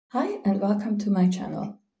Hi and welcome to my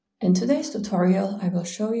channel. In today's tutorial, I will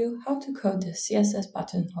show you how to code the CSS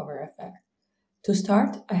button hover effect. To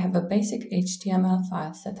start, I have a basic HTML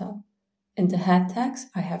file set up. In the head tags,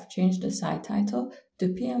 I have changed the site title to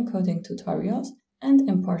PM Coding Tutorials and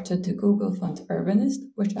imported the Google font Urbanist,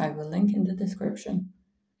 which I will link in the description.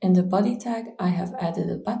 In the body tag, I have added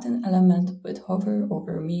a button element with hover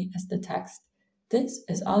over me as the text. This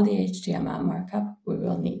is all the HTML markup we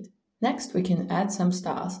will need. Next, we can add some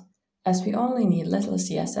styles. As we only need little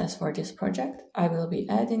CSS for this project, I will be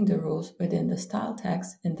adding the rules within the style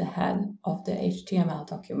tags in the head of the HTML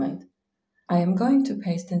document. I am going to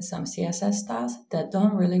paste in some CSS styles that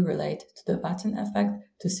don't really relate to the button effect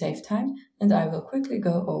to save time, and I will quickly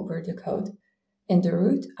go over the code. In the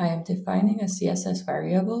root, I am defining a CSS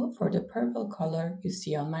variable for the purple color you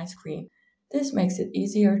see on my screen. This makes it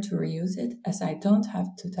easier to reuse it as I don't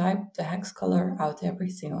have to type the hex color out every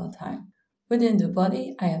single time. Within the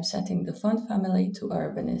body, I am setting the font family to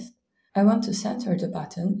Urbanist. I want to center the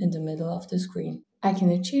button in the middle of the screen. I can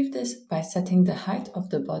achieve this by setting the height of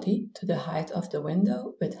the body to the height of the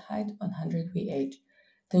window with height 100 VH.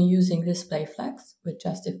 Then using display flex with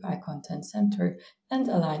justify content center and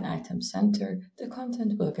align item center, the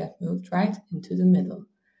content will get moved right into the middle.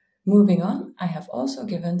 Moving on, I have also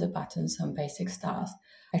given the button some basic styles.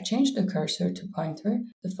 I changed the cursor to pointer,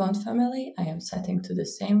 the font family I am setting to the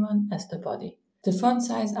same one as the body. The font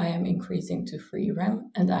size I am increasing to 3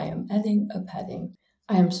 rem and I am adding a padding.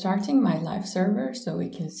 I am starting my live server so we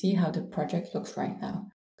can see how the project looks right now.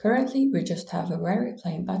 Currently, we just have a very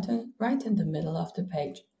plain button right in the middle of the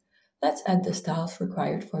page. Let's add the styles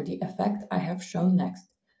required for the effect I have shown next.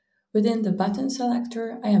 Within the button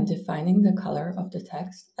selector, I am defining the color of the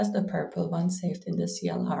text as the purple one saved in the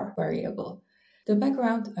CLR variable. The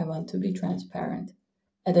background I want to be transparent.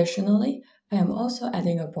 Additionally, I am also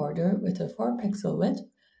adding a border with a 4-pixel width,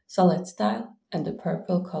 solid style, and the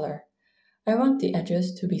purple color. I want the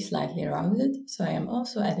edges to be slightly rounded, so I am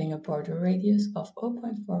also adding a border radius of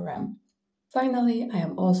 0.4 rem. Finally, I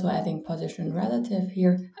am also adding position relative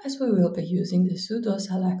here as we will be using the pseudo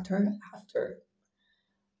selector after.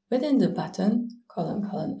 Within the button,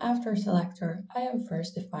 after selector, I am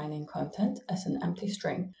first defining content as an empty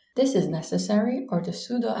string. This is necessary or the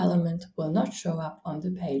pseudo element will not show up on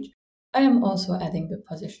the page. I am also adding the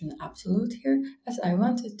position absolute here as I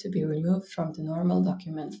want it to be removed from the normal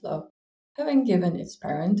document flow. Having given its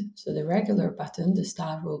parent, so the regular button, the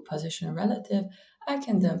style rule position relative, I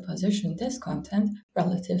can then position this content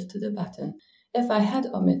relative to the button. If I had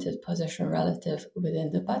omitted position relative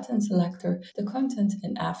within the button selector, the content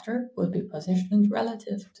in after would be positioned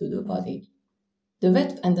relative to the body. The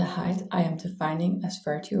width and the height I am defining as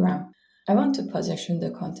 30 rem. I want to position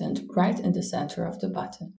the content right in the center of the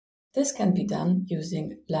button. This can be done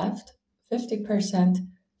using left 50%,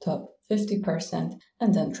 top 50%,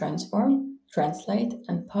 and then transform, translate,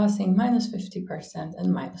 and passing -50%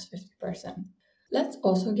 and -50%. Let's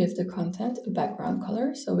also give the content a background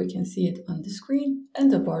color so we can see it on the screen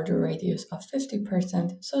and a border radius of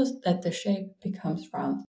 50% so that the shape becomes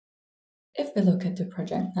round. If we look at the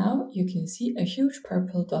project now, you can see a huge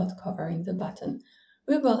purple dot covering the button.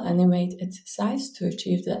 We will animate its size to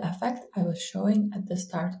achieve the effect I was showing at the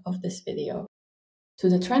start of this video. To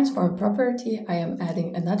the transform property, I am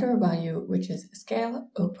adding another value which is scale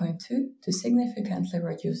 0.2 to significantly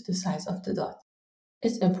reduce the size of the dot.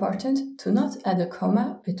 It's important to not add a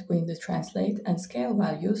comma between the translate and scale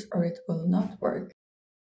values or it will not work.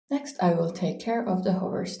 Next, I will take care of the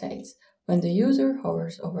hover states. When the user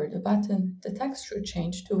hovers over the button, the text should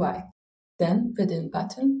change to Y. Then, within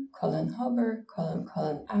button, hover,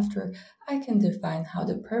 after, I can define how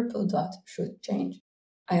the purple dot should change.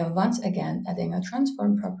 I am once again adding a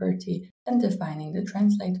transform property and defining the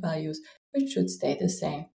translate values, which should stay the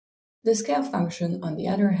same. The scale function, on the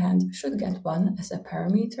other hand, should get 1 as a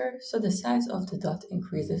parameter, so the size of the dot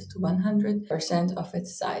increases to 100% of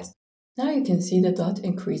its size. Now you can see the dot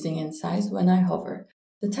increasing in size when I hover.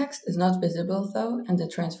 The text is not visible though, and the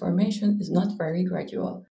transformation is not very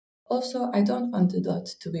gradual. Also, I don't want the dot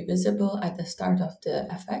to be visible at the start of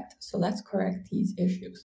the effect, so let's correct these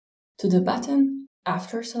issues. To the button,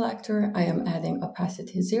 after selector, I am adding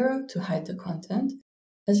opacity 0 to hide the content,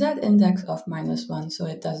 a Z index of -1 so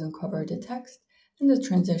it doesn't cover the text, and the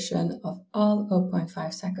transition of all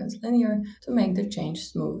 0.5 seconds linear to make the change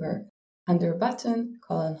smoother. Under button,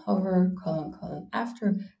 hover,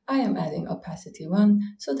 after, I am adding opacity 1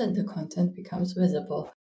 so that the content becomes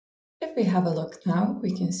visible. If we have a look now,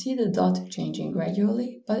 we can see the dot changing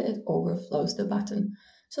gradually, but it overflows the button.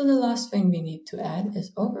 So the last thing we need to add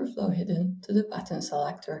is overflow hidden to the button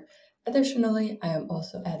selector. Additionally, I am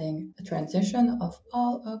also adding a transition of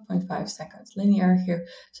all 0.5 seconds linear here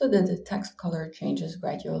so that the text color changes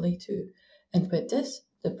gradually too. And with this,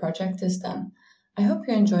 the project is done. I hope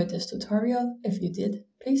you enjoyed this tutorial. If you did,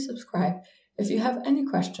 please subscribe. If you have any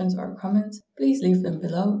questions or comments, please leave them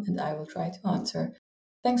below and I will try to answer.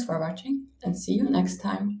 Thanks for watching and see you next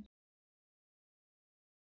time.